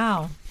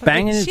 Wow.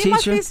 Banging the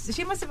teacher?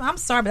 She must have. I'm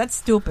sorry, but that's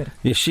stupid.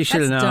 Yeah, she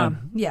should have known.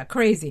 Dumb. Yeah,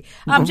 crazy.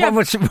 Jeff,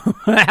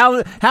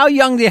 how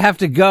young do you have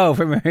to go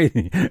for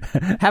marriage?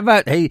 How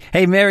about,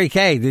 hey, Mary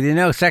Kay, did you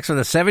know sex with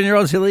a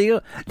 7-year-old is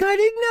illegal? No, I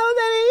didn't know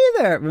that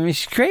either. I mean,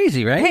 she's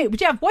crazy, right? Hey,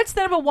 Jeff, what's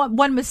the number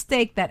one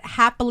mistake that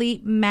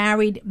happily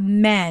married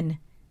men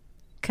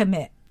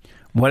commit?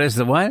 What is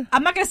the what?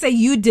 I'm not going to say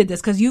you did this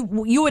because you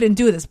wouldn't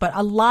do this, but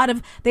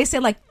they say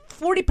like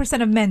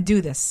 40% of men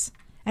do this,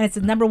 and it's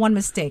the number one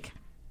mistake.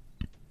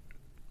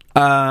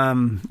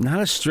 Not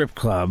a strip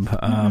club.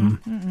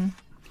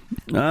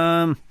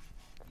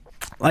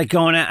 Like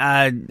going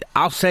out,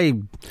 I'll say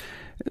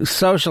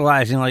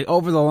socializing, like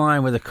over the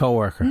line with a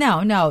coworker.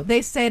 No.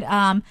 They said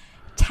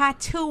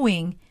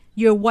tattooing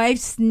your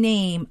wife's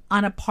name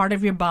on a part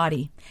of your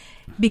body.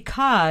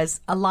 Because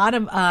a lot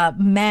of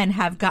men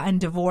have gotten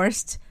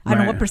divorced, I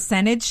don't know what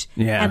percentage,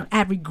 and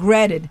have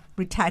regretted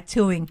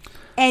retattooing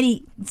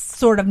any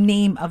sort of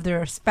name of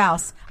their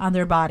spouse on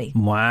their body.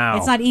 Wow.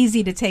 It's not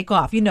easy to take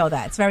off. You know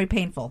that. It's very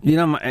painful.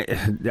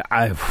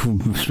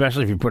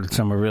 Especially if you put it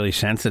somewhere really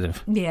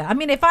sensitive. Yeah. I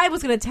mean, if I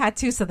was going to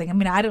tattoo something,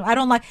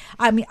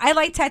 I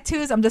like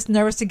tattoos. I'm just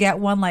nervous to get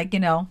one,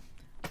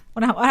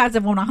 when I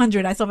have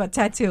 100, I still have a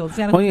tattoo. It's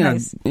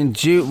nice.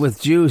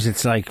 With Jews,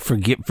 it's like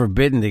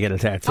forbidden to get a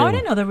tattoo. Oh, I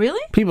didn't know that. Really?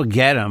 People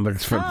get them, but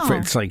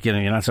it's like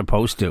you're not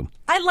supposed to.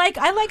 I like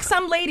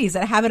some ladies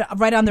that have it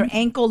right on their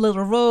ankle,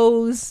 little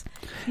rose.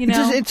 I would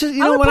put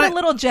a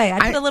little J. I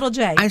put a little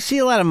J. I see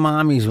a lot of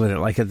mommies with it,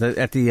 like at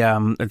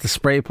the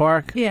spray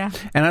park. Yeah.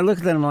 And I look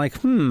at them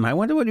like, I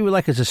wonder what you would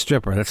like as a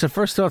stripper. That's the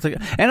first thought.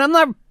 And I'm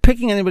not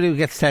picking anybody who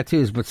gets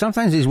tattoos, but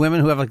sometimes these women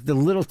who have like the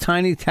little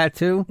tiny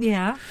tattoo,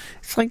 Yeah.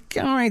 it's like,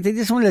 all right, they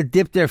just want to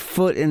dip their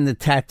foot in the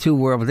tattoo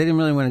world, but they didn't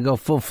really want to go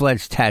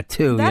full-fledged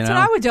tattoo. That's you know?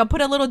 what I would do. I'll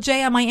put a little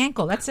J on my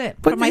ankle. That's it.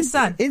 For my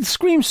son. It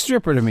screams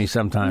stripper to me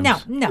sometimes. No,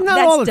 not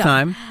that's all the dumb.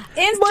 time.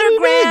 What do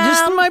you mean?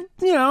 Just Instagram. my,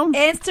 you know,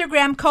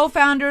 Instagram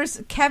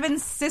co-founders Kevin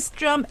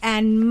Systrom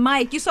and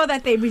Mike. You saw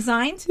that they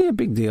resigned. yeah,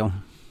 big deal.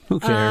 Who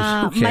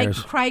cares? Who Mike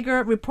cares?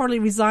 Krieger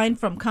reportedly resigned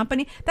from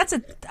company. That's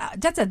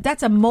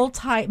a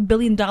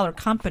multi-billion-dollar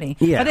company.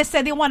 Yeah. But they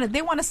said they want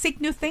to seek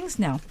new things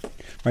now.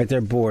 Right,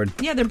 they're bored.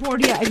 Yeah, they're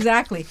bored. Yeah,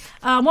 exactly.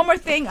 One more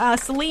thing.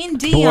 Celine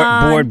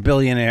Dion Bored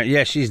billionaire.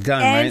 Yeah, she's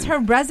done, ends right?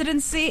 her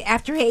residency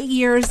after 8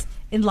 years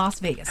in Las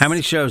Vegas. How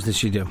many shows did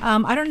she do?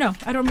 I don't know.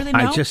 I don't really know.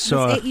 I just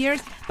saw- It's 8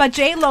 years. But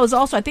J-Lo's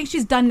also. I think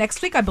she's done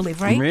next week, I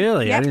believe, right?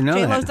 Really? Yep, I didn't know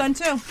J-Lo's that. done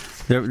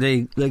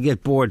too. They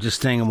get bored just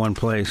staying in one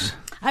place.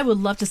 I would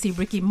love to see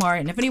Ricky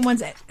Martin. If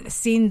anyone's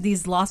seen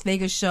these Las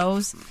Vegas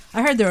shows,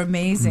 I heard they're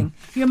amazing.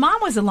 Your mom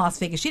was in Las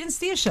Vegas. She didn't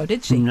see a show,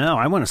 did she? No,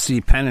 I want to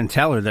see Penn and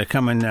Teller. They're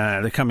coming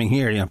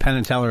here. You know, Penn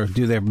and Teller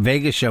do their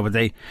Vegas show, but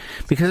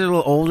because they're a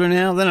little older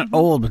now. They're not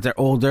old, but they're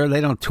older. They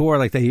don't tour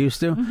like they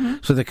used to.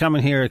 So they're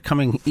coming here,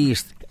 coming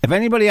east. If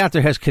anybody out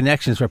there has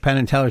connections for Penn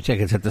and Teller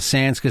tickets at the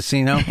Sands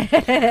Casino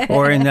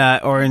or in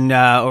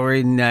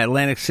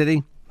Atlantic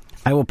City,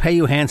 I will pay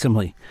you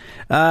handsomely.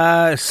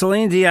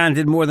 Celine Dion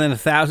did more than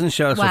 1,000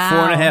 shows for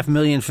 4.5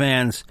 million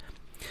fans.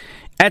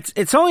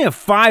 It's only a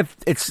 5.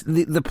 It's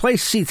the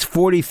place seats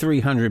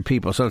 4,300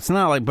 people, so it's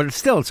not like, but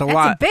it's a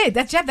lot. That's big.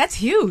 That's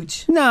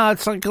huge. No,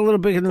 it's like a little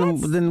bigger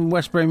than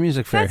Westbury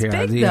Music Fair that's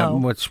here. big, though.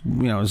 Which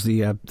is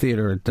the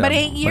theater. At, But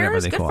 8 whatever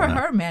years, they good call for it now.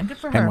 her, man. Good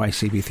for her.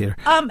 NYCB Theater.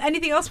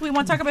 Anything else we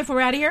want to talk about before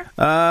we're out of here?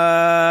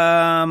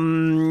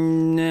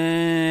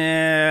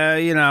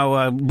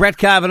 Brett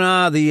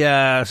Kavanaugh,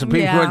 the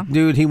Supreme Court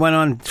dude, he went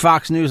on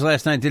Fox News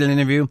last night, did an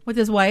interview. With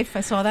his wife,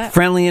 I saw that.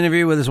 Friendly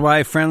interview with his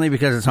wife, friendly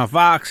because it's on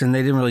Fox, and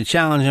they didn't really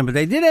challenge him, but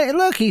they did it.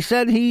 Look, he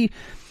said that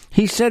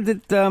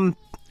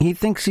he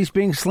thinks he's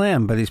being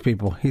slammed by these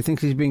people. He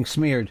thinks he's being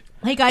smeared.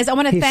 Hey guys, I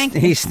want to thank.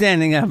 He's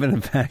standing up in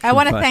the back. I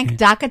want to thank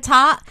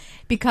Dakota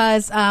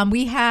because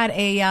we had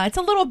it's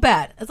a little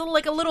bed. It's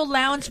like a little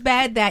lounge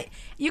bed that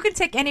you can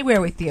take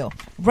anywhere with you.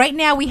 Right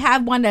now we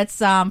have one that's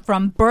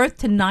from birth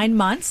to 9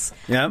 months.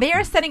 Yep. They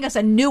are sending us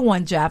a new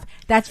one, Jeff,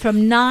 that's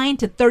from 9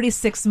 to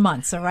 36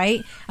 months, all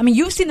right? I mean,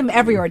 you've seen them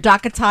everywhere.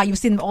 Dakota, you've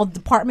seen them all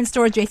department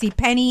stores,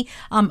 JCPenney.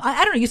 I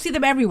don't know, you see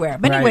them everywhere.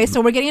 But anyway, Right.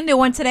 so we're getting a new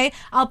one today.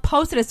 I'll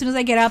post it as soon as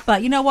I get up.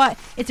 But you know what?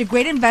 It's a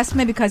great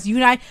investment because you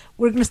and I,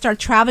 we're going to start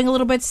traveling a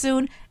little bit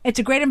soon. It's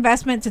a great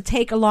investment to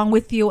take along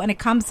with you, and it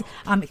comes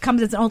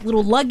as its own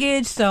little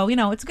luggage. So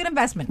it's a good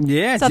investment.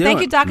 Yeah, So do thank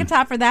it. you,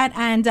 Dakota, for that.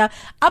 And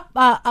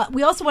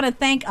we also want to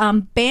thank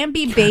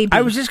Bambi Baby.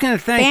 I was just going to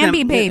thank Bambi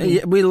them.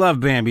 Baby. We love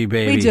Bambi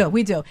Baby.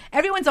 We do.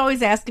 Everyone's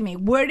always asking me,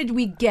 where did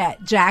we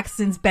get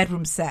Jackson's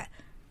bedroom set?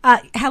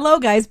 Hello,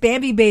 guys,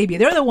 Bambi Baby.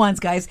 They're the ones,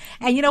 guys.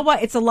 And you know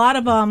what? It's a lot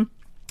of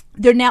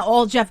they're now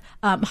all, Jeff,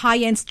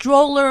 high-end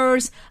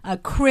strollers,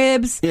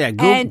 cribs. Yeah,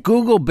 and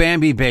Google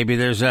Bambi Baby.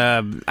 There's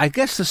I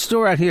guess the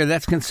store out here,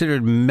 that's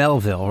considered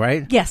Melville,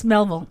 right? yes,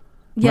 Melville.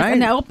 Yes,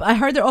 Right. and I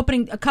heard they're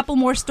opening a couple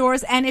more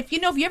stores. And if you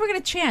ever get a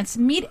chance,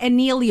 meet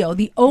Emilio,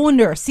 the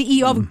owner,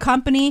 CEO of a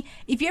company.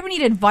 If you ever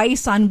need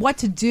advice on what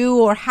to do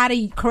or how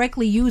to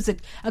correctly use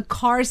a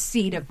car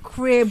seat, a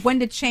crib, when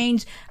to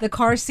change the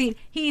car seat,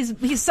 he's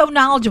so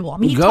knowledgeable. I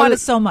mean, he taught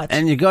us so much.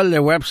 And you go to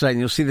their website and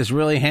you'll see this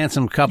really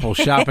handsome couple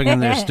shopping in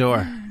their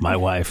store. My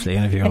wife, they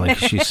interview her like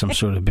she's some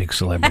sort of big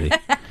celebrity.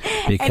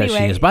 Because she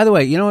Anyway. is. By the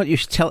way, you know what? You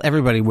should tell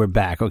everybody we're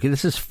back. Okay,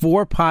 this is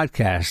 4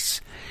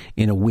 podcasts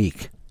in a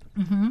week.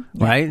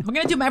 Right? We're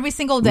going to do them every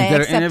single We day did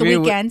an except the interview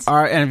with weekends.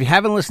 and if you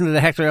haven't listened to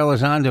the Hector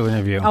Elizondo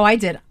interview, Oh, I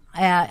did.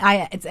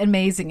 It's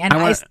amazing, and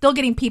I'm still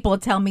getting people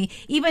to tell me.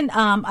 Even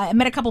I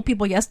met a couple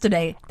people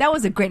yesterday. That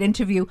was a great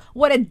interview.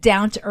 What a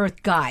down to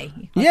earth guy.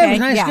 Yeah, okay? he's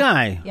a nice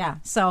guy. Yeah.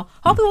 So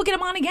hopefully we'll get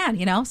him on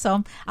again.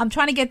 So I'm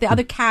trying to get the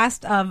other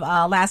cast of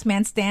Last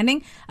Man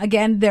Standing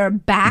again. They're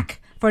back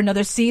for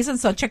another season,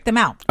 so check them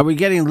out. are we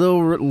getting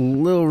Lil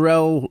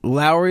Rel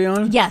Lowry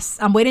on? Yes,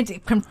 I'm waiting to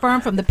confirm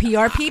from the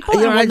PR people.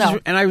 You know, and we'll know.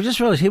 I just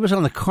realized he was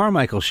on the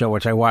Carmichael show,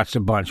 which I watched a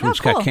bunch,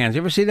 which cool. got canceled.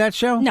 You ever see that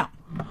show? No.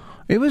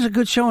 It was a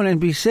good show on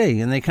NBC,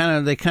 and they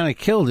kind of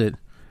killed it.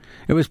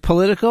 It was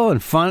political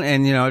and fun,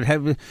 and it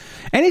had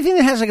anything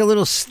that has like a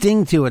little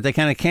sting to it. They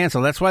kind of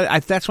cancel. That's why I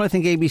think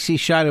ABC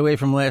shied away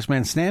from Last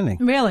Man Standing.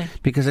 Really?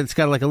 Because it's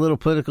got like a little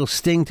political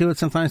sting to it.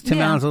 Sometimes Tim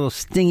Yeah. Allen's a little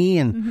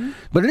stingy,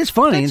 but it is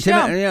funny. Good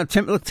And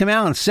show. Tim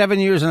Allen, 7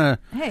 years in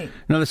Hey.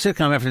 another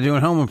sitcom after doing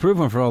Home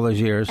Improvement for all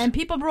those years. And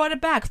people brought it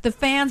back. The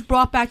fans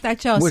brought back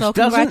that show. Which So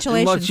doesn't-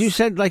 congratulations. What you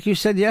said, like you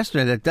said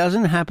yesterday, that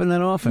doesn't happen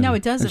that often. No,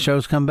 it doesn't. The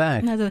shows come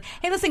back. No, it doesn't.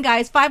 Hey, listen,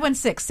 guys,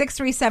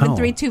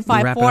 516-637-3254.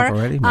 we wrapping up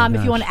already? My If you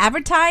gosh. want to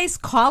advertise,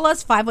 call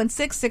us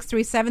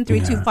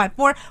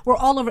 516-637-3254. We're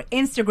all over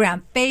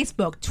Instagram,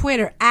 Facebook,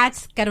 Twitter,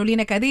 at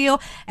Carolina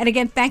Cadillo. And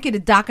again, thank you to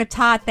Dr.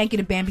 Todd. Thank you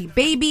to Bambi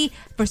Baby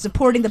for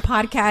supporting the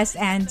podcast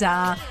and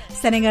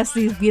sending us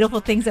these beautiful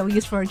things that we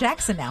use for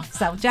Jackson now.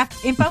 So,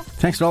 Jeff, info?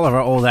 Thanks to all of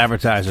our old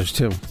advertisers,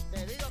 too.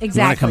 Exactly.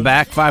 You want to come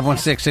back?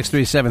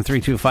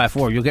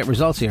 516-637-3254. You'll get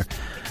results here.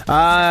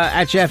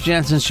 At Jeff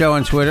Jensen Show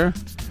on Twitter.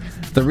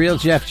 The Real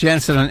Jeff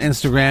Jensen on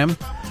Instagram.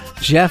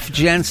 Jeff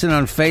Jensen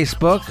on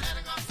Facebook.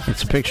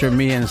 It's a picture of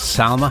me and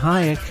Salma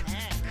Hayek.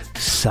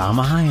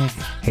 Salma Hayek.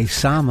 Hey,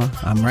 Salma,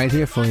 I'm right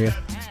here for you.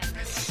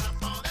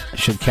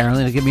 Should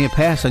Carolina give me a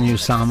pass on you,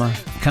 Salma?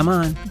 Come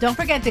on. Don't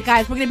forget,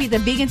 guys, we're going to be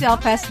at the Vegans Ale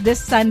Fest this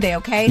Sunday,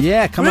 okay?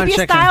 Yeah, come on, Rubia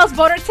check Styles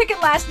bought her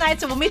ticket last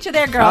night, so we'll meet you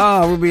there, girl.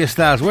 Oh, Rubia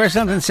Styles. Wear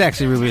something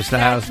sexy, Rubia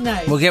Styles. That's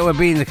nice. We'll get with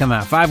Bean to come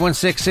out.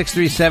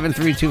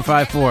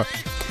 516-637-3254.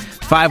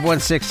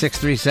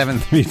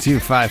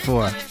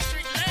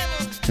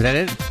 516-637-3254. Is that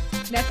it?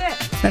 That's it.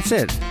 That's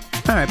it.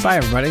 All right, bye,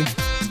 everybody.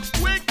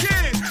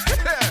 Wicked.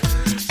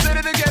 Say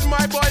it again,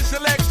 my boy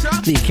selector.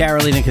 The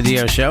Carolina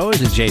Cadillo Show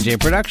is a JJ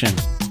production.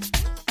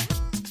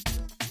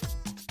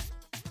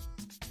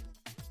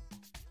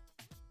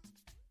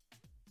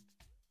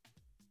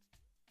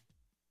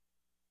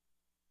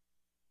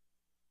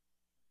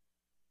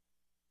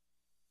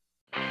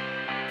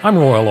 I'm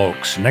Royal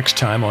Oakes. Next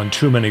time on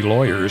Too Many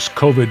Lawyers,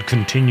 COVID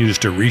continues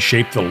to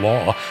reshape the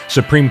law.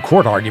 Supreme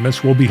Court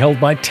arguments will be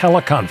held by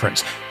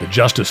teleconference. The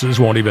justices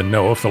won't even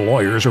know if the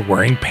lawyers are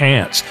wearing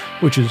pants,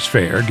 which is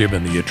fair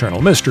given the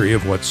eternal mystery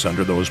of what's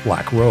under those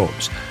black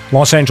robes.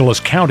 Los Angeles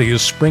County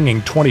is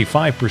springing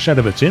 25%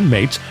 of its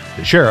inmates.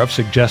 The sheriff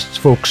suggests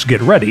folks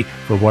get ready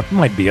for what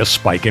might be a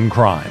spike in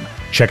crime.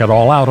 Check it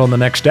all out on the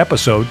next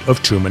episode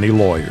of Too Many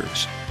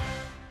Lawyers.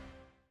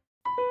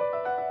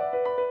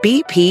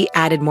 BP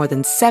added more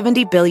than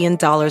 $70 billion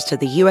to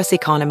the U.S.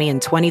 economy in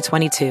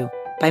 2022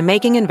 by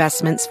making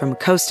investments from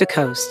coast to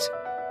coast.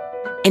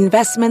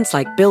 Investments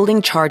like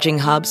building charging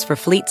hubs for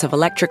fleets of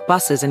electric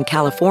buses in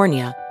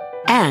California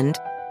and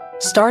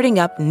starting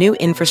up new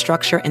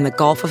infrastructure in the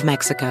Gulf of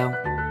Mexico.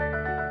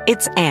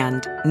 It's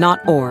and,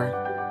 not or.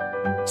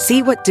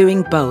 See what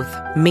doing both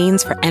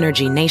means for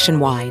energy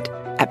nationwide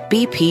at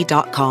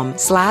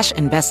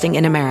bp.com/investing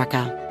in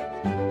America.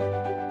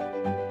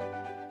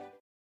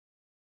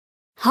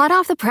 Hot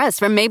off the press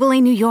from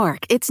Maybelline, New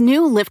York, it's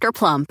new Lifter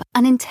Plump,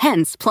 an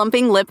intense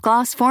plumping lip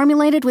gloss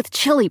formulated with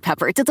chili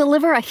pepper to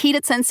deliver a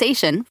heated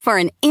sensation for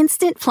an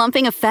instant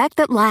plumping effect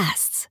that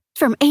lasts.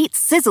 From 8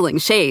 sizzling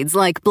shades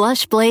like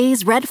Blush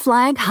Blaze, Red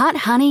Flag, Hot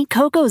Honey,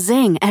 Cocoa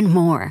Zing, and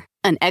more.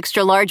 An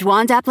extra-large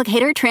wand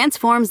applicator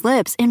transforms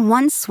lips in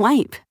one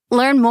swipe.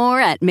 Learn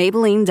more at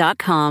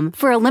Maybelline.com.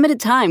 For a limited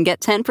time, get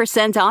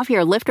 10% off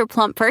your Lifter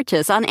Plump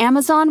purchase on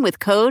Amazon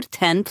with code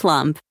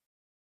 10PLUMP.